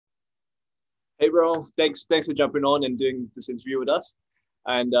Hey, bro. Thanks for jumping on and doing this interview with us.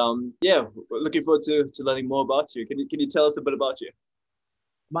 And yeah, we're looking forward to learning more about you. Can you tell us a bit about you?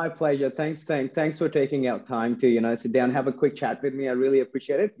 My pleasure. Thanks for taking out time to, sit down, have a quick chat with me. I really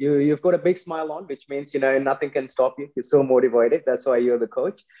appreciate it. You've got a big smile on, which means, nothing can stop you. You're so motivated. That's why you're the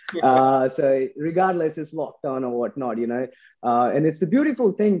coach. So regardless, it's lockdown or whatnot, and it's a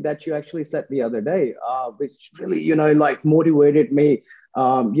beautiful thing that you actually said the other day, which really, like motivated me,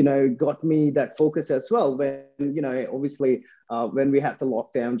 got me that focus as well. When, obviously, when we had the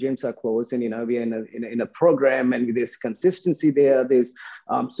lockdown, gyms are closed, and we're in a program, and there's consistency there. There's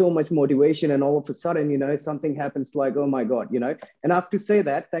so much motivation, and all of a sudden, something happens like, oh my God, and I have to say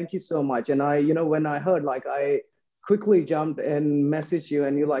that, thank you so much. And I, when I heard, like, I quickly jumped and messaged you,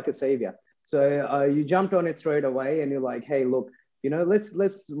 and you're like a savior. So you jumped on it straight away, and you're like, hey, look,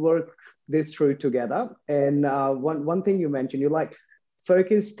 let's work this through together. And one thing you mentioned, you're like,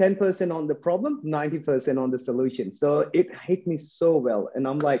 focus 10% on the problem, 90% on the solution. So it hit me so well. And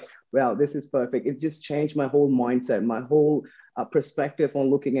I'm like, wow, this is perfect. It just changed my whole mindset, my whole perspective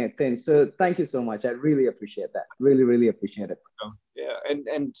on looking at things. So thank you so much. I really appreciate that. Really, really appreciate it. Yeah,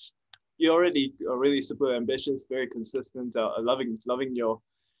 and you're already really super ambitious, very consistent. Loving your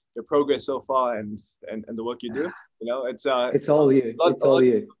progress so far, and the work you do. It's all you. It's a all lot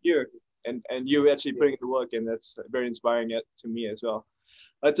you. of you, and you actually putting the work in. That's very inspiring to me as well.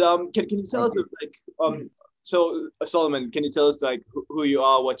 But can you tell Thank us you. like so Solomon, can you tell us like who you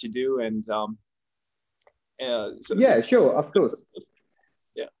are, what you do, and so Yeah, sure. Of course.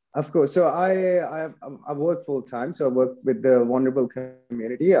 yeah. Of course. So I work full time. So I work with the vulnerable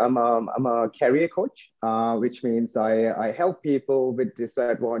community. I'm a career coach, which means I help people with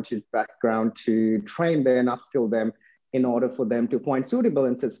disadvantaged background to train them and upskill them in order for them to find suitable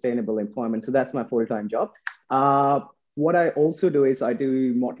and sustainable employment. So that's my full time job. What I also do is I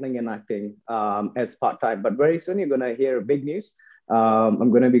do modeling and acting as part time. But very soon you're gonna hear big news. I'm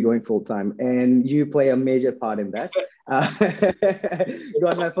going to be going full time, and you play a major part in that. Uh,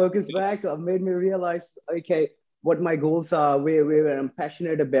 got my focus back, made me realize, okay, what my goals are, where I'm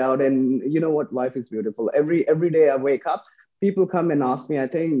passionate about, and you know what, life is beautiful. Every day I wake up, people come and ask me. I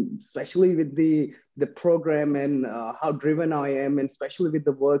think, especially with the program and how driven I am, and especially with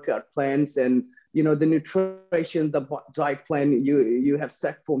the workout plans and the nutrition, the diet plan you have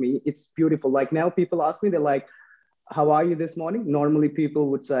set for me, it's beautiful. Like now, people ask me, they're like, how are you this morning? Normally people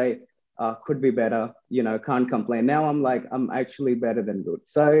would say, could be better, can't complain. Now I'm like, I'm actually better than good.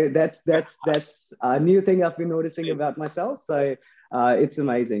 So that's a new thing I've been noticing about myself. So it's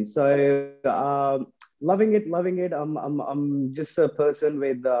amazing. So loving it. I'm just a person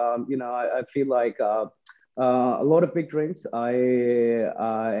with, I feel like a lot of big dreams. I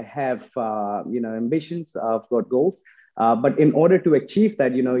have, ambitions. I've got goals. But in order to achieve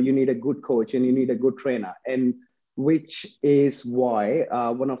that, you need a good coach and you need a good trainer. And which is why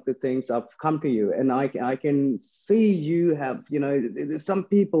one of the things I've come to you, and I can see you have, there's some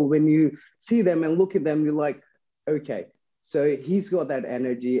people, when you see them and look at them, you're like, okay, so he's got that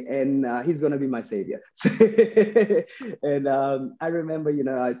energy, and he's going to be my savior. And I remember,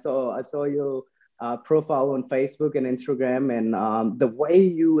 I saw your profile on Facebook and Instagram, and the way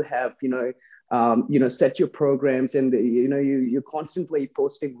you have, set your programs, and you're constantly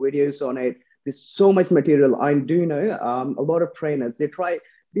posting videos on it. There's so much material. I do know a lot of trainers, they try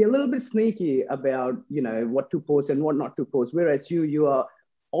be a little bit sneaky about, what to post and what not to post. Whereas you are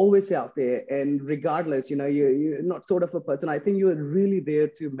always out there, and regardless, you're not sort of a person. I think you're really there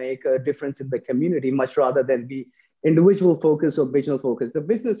to make a difference in the community, much rather than be individual focus or business focus. The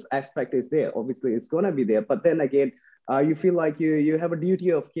business aspect is there. Obviously, it's going to be there. But then again, you feel like you have a duty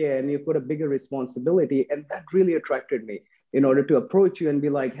of care, and you've got a bigger responsibility. And that really attracted me in order to approach you and be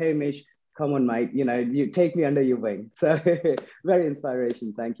like, hey, Mish, come on, mate, you take me under your wing. So very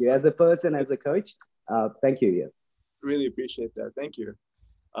inspiration. Thank you. As a person, as a coach, thank you. Yeah. Really appreciate that. Thank you.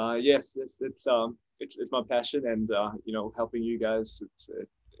 Yes, it's my passion, and helping you guys.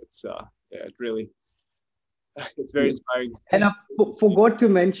 Yeah, it really it's very inspiring. And I forgot to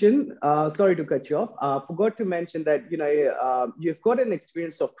mention, sorry to cut you off. Forgot to mention that you've got an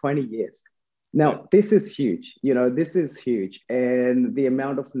experience of 20 years. Yeah. Now, this is huge. This is huge, and the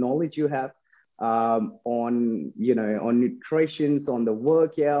amount of knowledge you have on nutrition, on the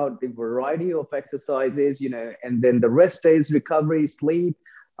workout, the variety of exercises, and then the rest days, recovery, sleep.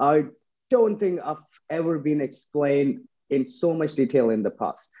 I don't think I've ever been explained in so much detail in the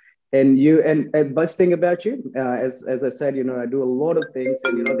past. And best thing about you, as I said, I do a lot of things,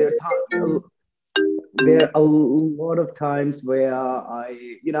 and there are a lot of times where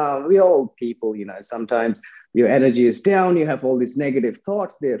we all people, sometimes your energy is down, you have all these negative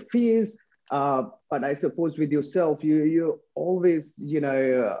thoughts, there are fears. But I suppose with yourself, you always,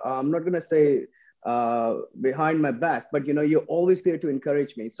 I'm not going to say behind my back, but you're always there to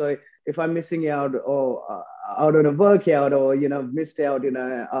encourage me. So if I'm missing out or out on a workout, or missed out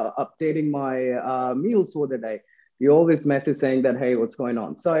updating my meals for the day, you always message saying that, hey, what's going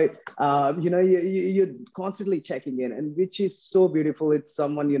on? So you're constantly checking in, and which is so beautiful. It's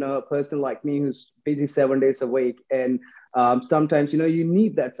someone, a person like me who's busy 7 days a week, and sometimes you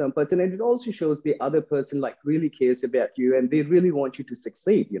need that some person, and it also shows the other person like really cares about you, and they really want you to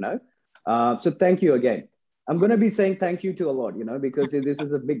succeed. So thank you again. I'm going to be saying thank you to a lot, because this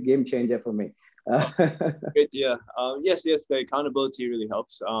is a big game changer for me. Great, yeah. Yes, the accountability really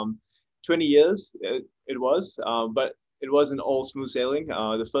helps. 20 years it was, but it wasn't all smooth sailing.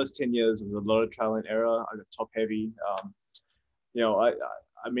 The first 10 years was a lot of trial and error. I got top heavy.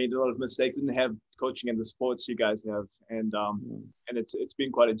 I made a lot of mistakes. Didn't have coaching in the sports you guys have, and it's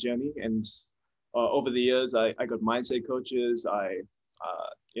been quite a journey. And over the years, I got mindset coaches. I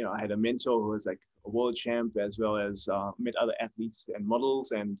had a mentor who was like a world champ, as well as met other athletes and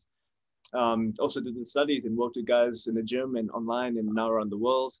models, and also did the studies and worked with guys in the gym and online and now around the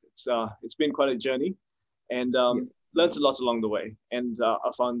world. It's been quite a journey, and learned a lot along the way. And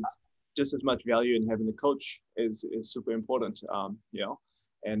I found just as much value in having a coach is super important.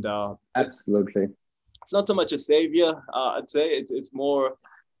 And Absolutely. It's not so much a savior. I'd say it's more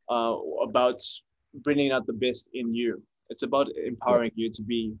about bringing out the best in you. It's about empowering you to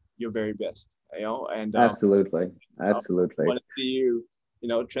be your very best. And absolutely. I want to see you,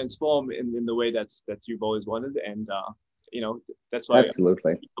 transform in the way that you've always wanted. And that's why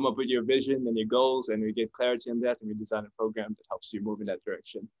absolutely you come up with your vision and your goals, and we get clarity on that, and we design a program that helps you move in that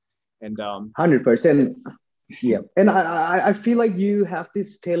direction. And 100%. Yeah. And I feel like you have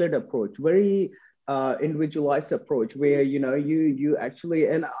this tailored approach, very individualized approach, where you actually,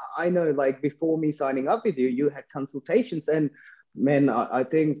 and I know, like, before me signing up with you, you had consultations, and man, I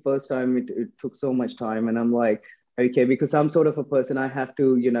think first time it took so much time, and I'm like, okay, because I'm sort of a person, I have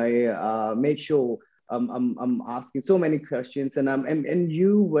to make sure I'm asking so many questions, and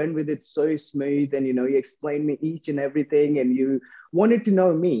you went with it so smooth, and you explained me each and everything, and you wanted to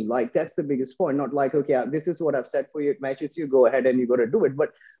know me. Like, that's the biggest point. Not like, okay, this is what I've said for you, it matches you, go ahead and you got to do it. But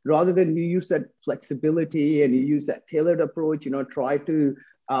rather than you use that flexibility and you use that tailored approach, try to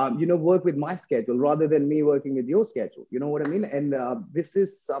work with my schedule rather than me working with your schedule. You know what I mean? And this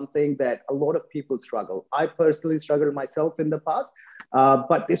is something that a lot of people struggle. I personally struggled myself in the past,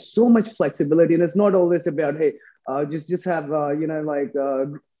 but there's so much flexibility, and it's not always about, hey, just have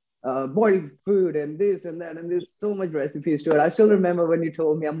boiled food and this and that, and there's so much recipes to it. I still remember when you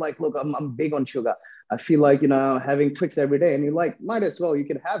told me, I'm like, look, I'm big on sugar. I feel like, having Twix every day, and you're like, might as well, you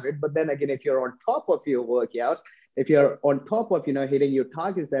can have it. But then again, if you're on top of your workouts, if you're on top of, hitting your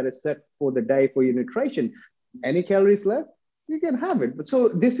targets that is set for the day for your nutrition, any calories left, you can have it. But so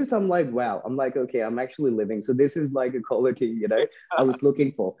this is, I'm like, wow, I'm like, okay, I'm actually living. So this is like a quality, I was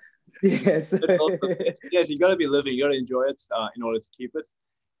looking for. Yes. Yes, you got to be living. You got to enjoy it in order to keep it.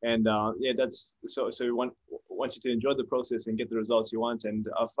 And that's so we want you to enjoy the process and get the results you want. And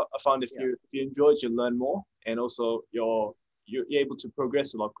I found if you enjoy it, you learn more, and also you're able to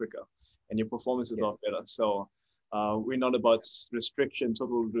progress a lot quicker, and your performance is a lot better. So we're not about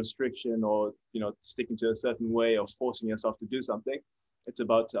total restriction, or sticking to a certain way or forcing yourself to do something. It's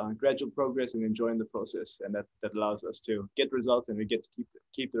about gradual progress and enjoying the process, and that allows us to get results, and we get to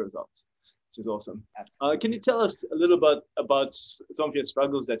keep the results, which is awesome. Can you tell us a little bit about some of your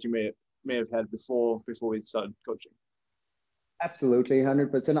struggles that you may have had before we started coaching? Absolutely,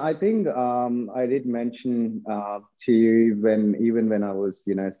 100%. I think I did mention to you when I was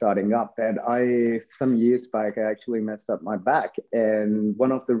starting up, that some years back I actually messed up my back, and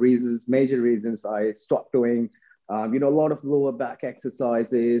one of the major reasons I stopped doing a lot of lower back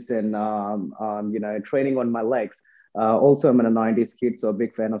exercises and training on my legs. Also, I'm a 90s kid, so a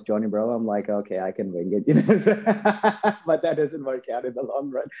big fan of Johnny Bravo. I'm like, okay, I can wing it, but that doesn't work out in the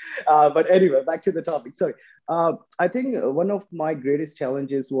long run. But anyway, back to the topic. Sorry. I think one of my greatest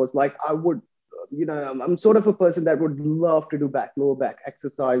challenges was, like, I would, I'm sort of a person that would love to do lower back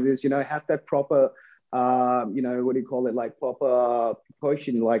exercises, have that proper, what do you call it? Like proper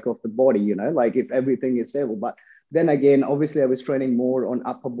proportion, like, of the body, like if everything is stable. But then again, obviously I was training more on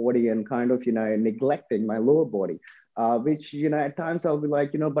upper body and kind of, neglecting my lower body, which, at times I'll be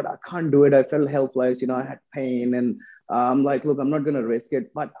like, but I can't do it. I felt helpless, I had pain, and I'm like, look, I'm not going to risk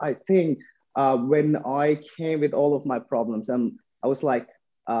it. But I think when I came with all of my problems, I was like,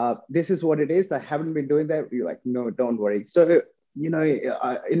 this is what it is. I haven't been doing that. You're like, no, don't worry. So,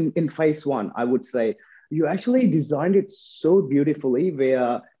 in phase one, I would say you actually designed it so beautifully,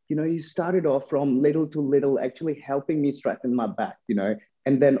 where you started off from little to little, actually helping me strengthen my back,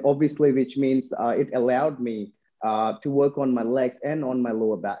 and then obviously, which means it allowed me to work on my legs and on my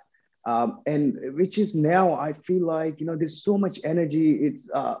lower back. And which is now I feel like, there's so much energy.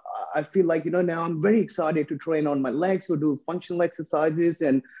 I feel like, now I'm very excited to train on my legs or do functional exercises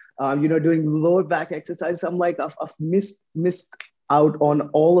and, doing lower back exercises. I'm like, I've missed out on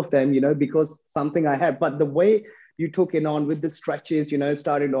all of them, because something I had, but the way you took it on with the stretches,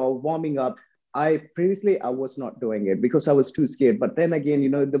 started all warming up. I was not doing it because I was too scared. But then again,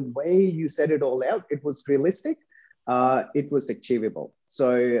 the way you said it all out, it was realistic. It was achievable.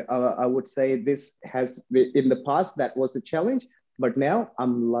 So I would say this has, in the past, that was a challenge, but now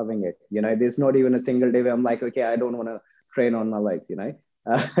I'm loving it. There's not even a single day where I'm like, okay, I don't want to train on my legs,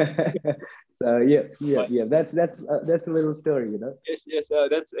 So yeah. That's a little story, Yes,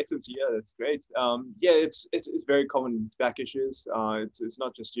 that's excellent. Yeah, that's great. Yeah, it's very common back issues. It's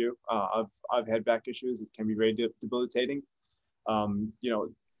not just you. I've had back issues. It can be very debilitating.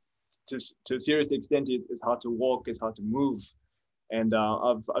 To a serious extent, it's hard to walk, it's hard to move. And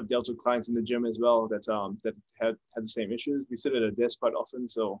I've dealt with clients in the gym as well that had the same issues. We sit at a desk quite often,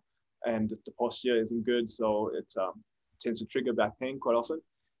 and the posture isn't good, so it tends to trigger back pain quite often.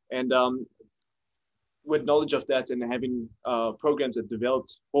 And with knowledge of that and having programs that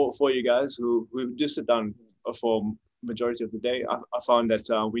developed for you guys who do sit down for majority of the day, I found that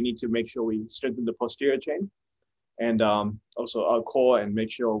we need to make sure we strengthen the posterior chain and also our core, and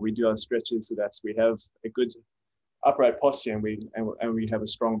make sure we do our stretches so that we have a good upright posture and we have a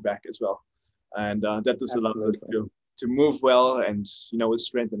strong back as well. And that does allow us to move well and with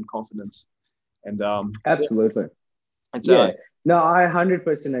strength and confidence. And absolutely. No, I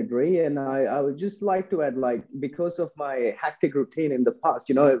 100% agree. And I would just like to add, like, because of my hectic routine in the past,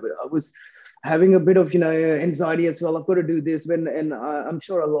 I was having a bit of, anxiety as well. I've got to do this and I'm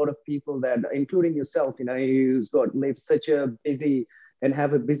sure a lot of people that, including yourself, who's live such a busy and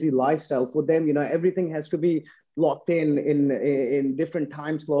have a busy lifestyle. For them, everything has to be locked in different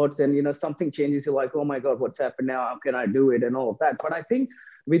time slots, and, something changes. You're like, oh my God, what's happened now? How can I do it? And all of that. But I think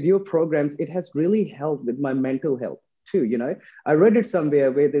with your programs, it has really helped with my mental health too. I read it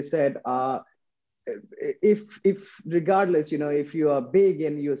somewhere where they said, if regardless, if you are big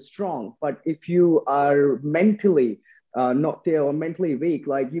and you're strong, but if you are mentally not there or mentally weak,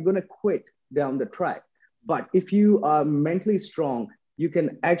 like, you're going to quit down the track. But if you are mentally strong, you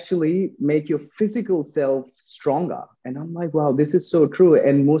can actually make your physical self stronger. And I'm like, wow, this is so true.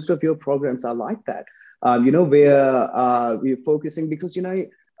 And most of your programs are like that, where we're focusing because,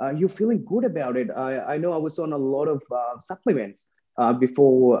 you're feeling good about it. I know I was on a lot of supplements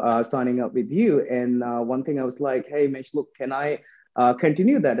before signing up with you. And one thing I was like, hey, Misch, look, can I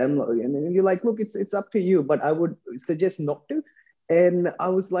continue that? And you're like, look, it's up to you, but I would suggest not to. And I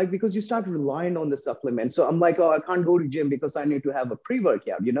was like, because you start relying on the supplement. So I'm like, oh, I can't go to gym because I need to have a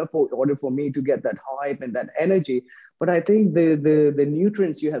pre-workout, for order for me to get that hype and that energy. But I think the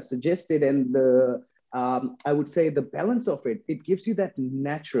nutrients you have suggested and the I would say the balance of it gives you that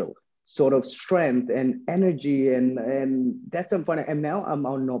natural sort of strength and energy, and that's fun. And now I'm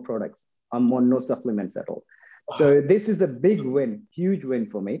on no products. I'm on no supplements at all. So this is a big win, huge win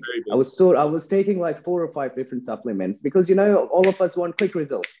for me. I was taking like 4 or 5 different supplements because, all of us want quick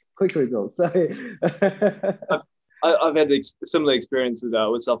results. So I've had the similar experience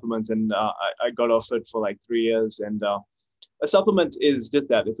with supplements, and I got off it for like 3 years. And a supplement is just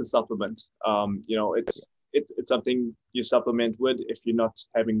that. It's a supplement. It's something you supplement with if you're not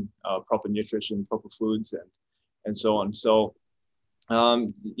having proper nutrition, proper foods, and so on. So,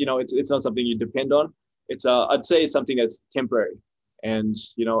 it's not something you depend on. It's I'd say it's something that's temporary. And,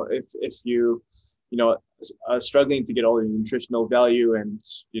 if you, are struggling to get all the nutritional value and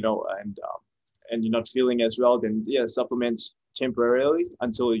you're not feeling as well, then supplement temporarily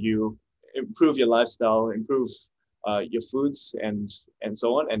until you improve your lifestyle, improve your foods and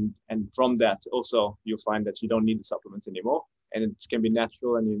so on. And from that also, you'll find that you don't need the supplements anymore, and it can be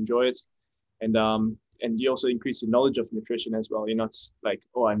natural and you enjoy it. And you also increase your knowledge of nutrition as well. You're not like,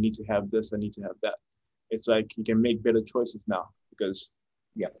 oh, I need to have this, I need to have that. It's like you can make better choices now because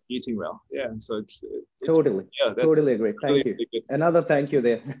eating well. Yeah. So it's totally. Yeah, totally agree. Thank you. Really another thank you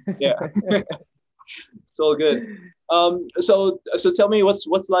there. Yeah. It's all good. So tell me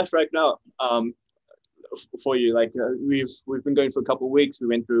what's life right now for you. Like we've been going for a couple of weeks. We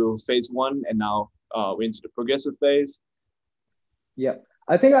went through phase 1 and now we're into the progressive phase. Yeah.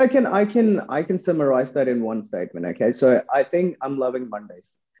 I think I can summarize that in one statement. Okay. So I think I'm loving Mondays.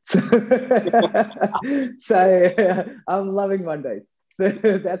 So I'm loving Mondays. So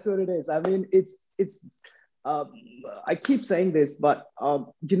that's what it is. I mean, it's um, I keep saying this, but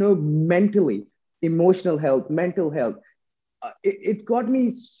mentally, emotional health, mental health, it got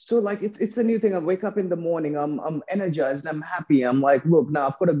me so like it's a new thing. I wake up in the morning, I'm energized, I'm happy. I'm like, look, now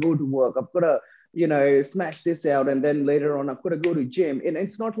I've got to go to work. I've got to smash this out, and then later on I've got to go to gym. And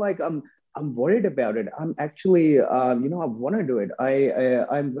it's not like I'm worried about it. I'm actually I want to do it.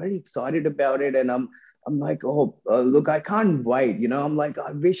 I'm very excited about it, and I'm like, oh, look, I can't wait. I'm like,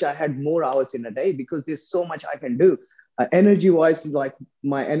 I wish I had more hours in a day because there's so much I can do. Energy wise, like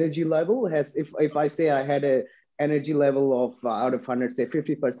my energy level has, if I say I had a energy level of out of 100, say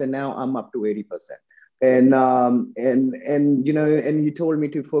 50%, now I'm up to 80%. And you told me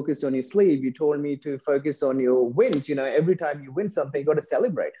to focus on your sleep. You told me to focus on your wins. Every time you win something, you got to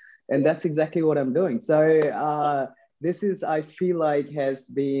celebrate. And that's exactly what I'm doing. So this is, I feel like, has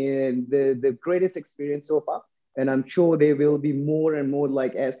been the greatest experience so far. And I'm sure there will be more and more,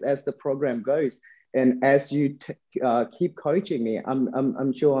 like as the program goes. And as you keep coaching me,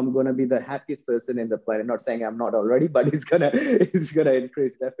 I'm sure I'm gonna be the happiest person in the planet. Not saying I'm not already, but it's gonna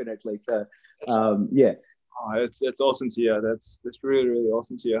increase definitely. So yeah. Oh, it's awesome to hear. That's really, really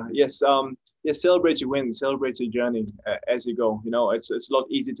awesome to hear. Yes, celebrate your wins, celebrate your journey as you go. It's a lot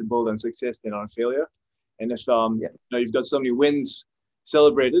easier to build on success than on failure. And if you've got so many wins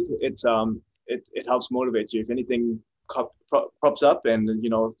celebrated, it helps motivate you. If anything props up and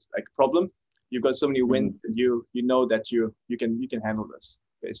like a problem, you've got so many wins, and you know that you can handle this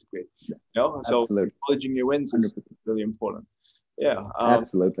basically. So acknowledging your wins is 100%. Really important. Yeah.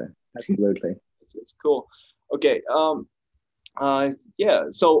 Absolutely. It's cool. Okay. Yeah.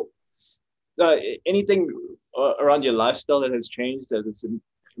 So, anything around your lifestyle that has changed, that it's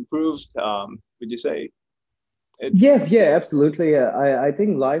improved? Would you say? Yeah, absolutely. Yeah. I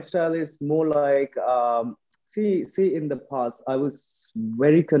think lifestyle is more like see in the past I was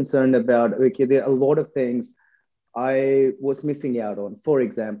very concerned about, okay, there are a lot of things I was missing out on. For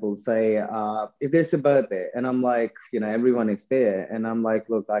example, say if there's a birthday and I'm like, everyone is there, and I'm like,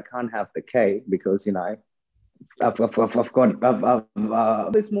 look, I can't have the cake because I've got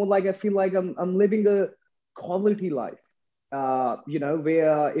it's more like I feel like I'm living a quality life.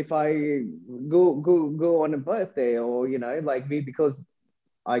 Where if I go on a birthday, or like me, because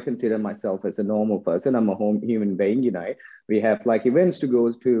I consider myself as a normal person. I'm a human being. We have like events to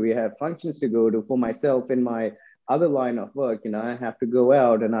go to, we have functions to go to. For myself in my other line of work, I have to go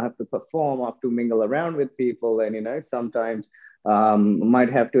out and I have to perform, I have to mingle around with people, and sometimes might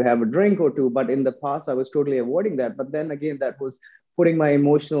have to have a drink or two. But in the past, I was totally avoiding that. But then again, that was putting my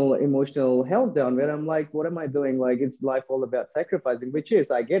emotional health down, where I'm like, what am I doing? Like, it's life all about sacrificing, which is,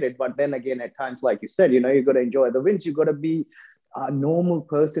 I get it. But then again, at times, like you said, you got to enjoy the wins. You got to be a normal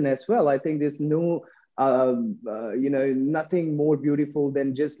person as well. I think there's no nothing more beautiful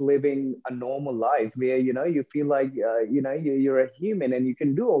than just living a normal life where you feel like you're a human and you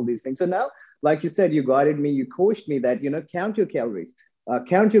can do all these things. So now, like you said, you guided me, you coached me that count your calories.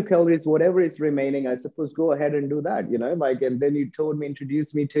 Count your calories, whatever is remaining, I suppose, go ahead and do that, like. And then you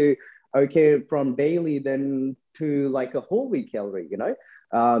introduced me to, okay, from daily then to like a whole week calorie,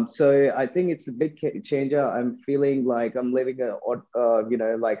 so I think it's a big changer. I'm feeling like I'm living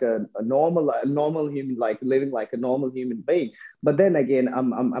like a normal human, like living like a normal human being. But then again,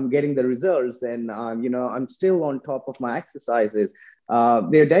 I'm getting the results, and I'm still on top of my exercises. There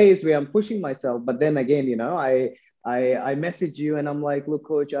are days where I'm pushing myself, but then again, I message you and I'm like, look,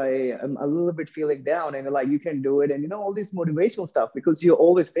 coach, I am a little bit feeling down, and like, you can do it, and all this motivational stuff, because you're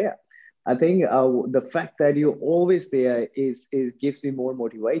always there. I think the fact that you're always there is gives me more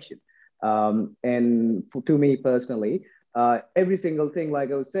motivation. And to me personally, every single thing,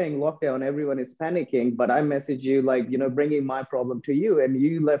 like I was saying, lockdown, everyone is panicking, but I message you like, bringing my problem to you, and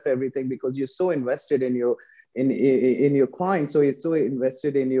you left everything because you're so invested in your in your clients. So you're so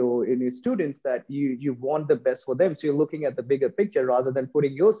invested in your students that you want the best for them. So you're looking at the bigger picture rather than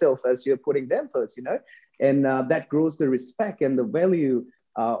putting yourself first. You're putting them first, and that grows the respect and the value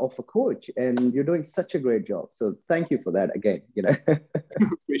of a coach, and you're doing such a great job. So thank you for that again.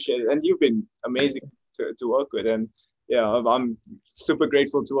 Appreciate it, and you've been amazing to work with, and yeah, I'm super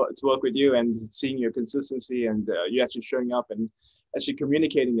grateful to work with you and seeing your consistency, and you actually showing up and actually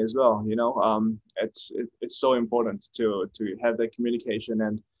communicating as well. It's so important to have that communication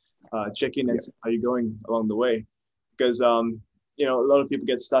and check in and see how you're going along the way, because a lot of people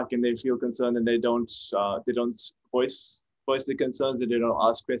get stuck and they feel concerned and they don't voice the concerns, that they don't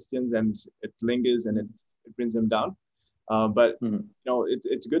ask questions, and it lingers and it brings them down. But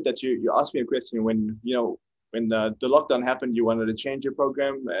it's good that you asked me a question when the lockdown happened. You wanted to change your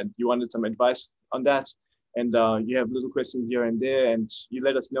program and you wanted some advice on that, and you have little questions here and there, and you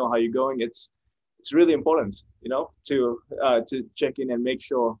let us know how you're going. It's it's really important, to check in and make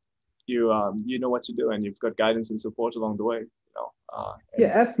sure you know what to do and you've got guidance and support along the way.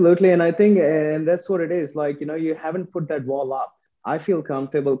 Yeah, absolutely. And I think, and that's what it is. Like, you haven't put that wall up. I feel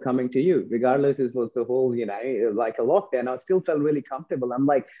comfortable coming to you, regardless it was the whole, like a lockdown. I still felt really comfortable. I'm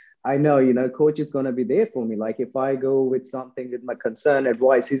like, I know, coach is going to be there for me. Like if I go with something with my concern,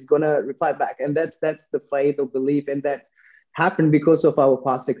 advice, he's going to reply back. And that's the faith or belief. And that's happened because of our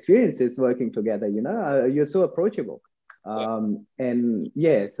past experiences working together. You're so approachable. And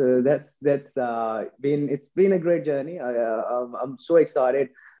yeah, so that's it's been a great journey. I'm so excited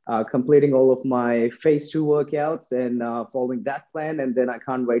completing all of my phase 2 workouts and following that plan, and then I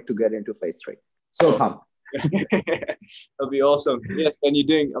can't wait to get into phase 3. So pumped. That'll be awesome. Yes, and you're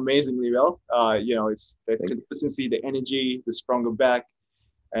doing amazingly well. It's the consistency, the energy, the stronger back,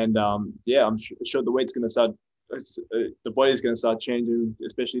 and I'm sure the weight's going to start. The body's going to start changing,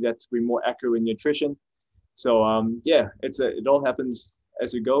 especially that to be more accurate in nutrition. So it all happens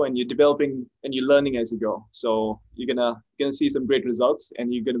as you go, and you're developing and you're learning as you go. So you're gonna see some great results,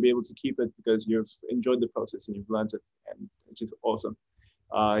 and you're gonna be able to keep it because you've enjoyed the process and you've learned it, and which is awesome.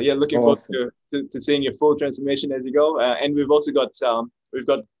 Looking forward to seeing your full transformation as you go. And we've also got a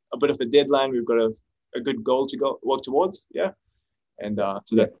bit of a deadline. We've got a good goal to work towards. Yeah, and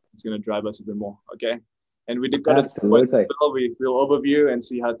that it's gonna drive us a bit more. Okay, and we did got we'll overview and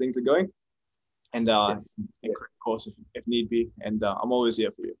see how things are going. And of course, if need be, and I'm always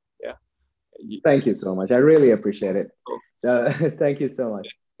here for you. Yeah. Thank you so much. I really appreciate it. Cool. Thank you so much.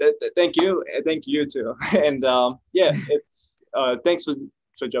 Thank you too. And it's thanks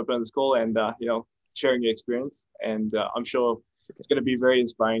for jumping on this call and sharing your experience. And I'm sure it's going to be very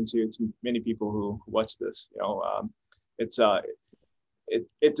inspiring to many people who watch this. It's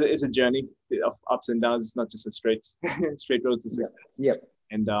a journey of ups and downs. It's not just a straight road to success. Yep.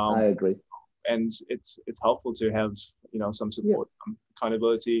 And I agree. And it's helpful to have some support,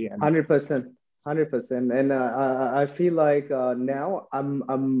 accountability, and 100%. And I feel like now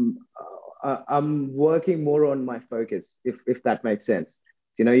I'm working more on my focus, if that makes sense.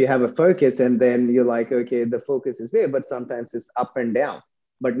 You have a focus, and then you're like, okay, the focus is there, but sometimes it's up and down.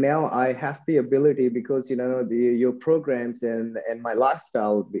 But now I have the ability because your programs and my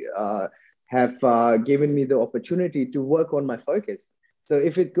lifestyle have given me the opportunity to work on my focus. So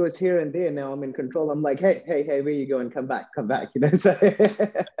if it goes here and there, now I'm in control. I'm like, hey, where you going? Come back. So,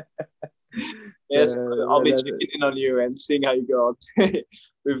 yes, I'll be checking in on you and seeing how you go.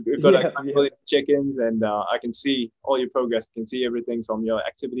 We've got check-ins, and I can see all your progress. I can see everything from your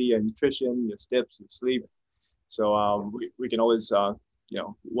activity and nutrition, your steps, your sleep. So we can always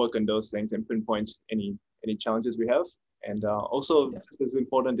work on those things and pinpoint any challenges we have. And also just as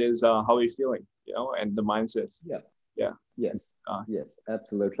important is how we're feeling, and the mindset. Yeah. Yes. Yes,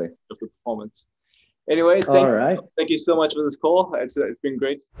 absolutely. The performance. Anyway, thank you so much for this call. It's been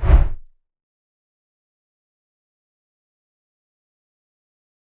great.